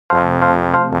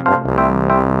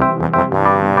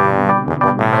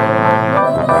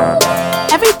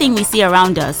Everything we see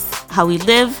around us, how we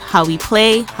live, how we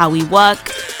play, how we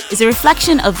work, is a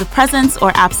reflection of the presence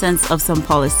or absence of some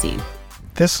policy.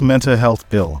 This mental health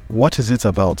bill, what is it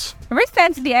about?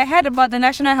 Recently, I heard about the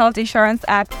National Health Insurance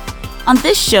Act. On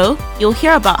this show, you'll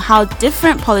hear about how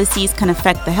different policies can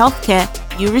affect the healthcare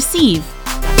you receive.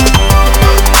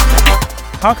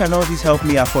 How can all this help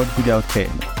me afford good healthcare?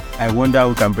 I wonder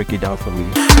who can break it down for me.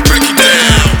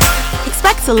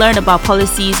 Expect to learn about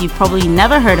policies you've probably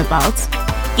never heard about,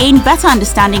 gain better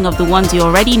understanding of the ones you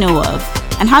already know of,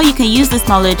 and how you can use this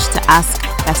knowledge to ask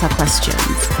better questions.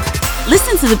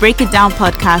 Listen to the Break It Down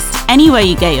podcast anywhere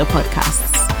you get your podcasts.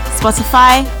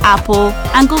 Spotify, Apple,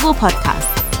 and Google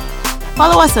Podcasts.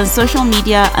 Follow us on social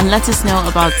media and let us know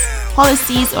about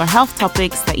policies or health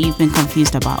topics that you've been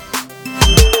confused about.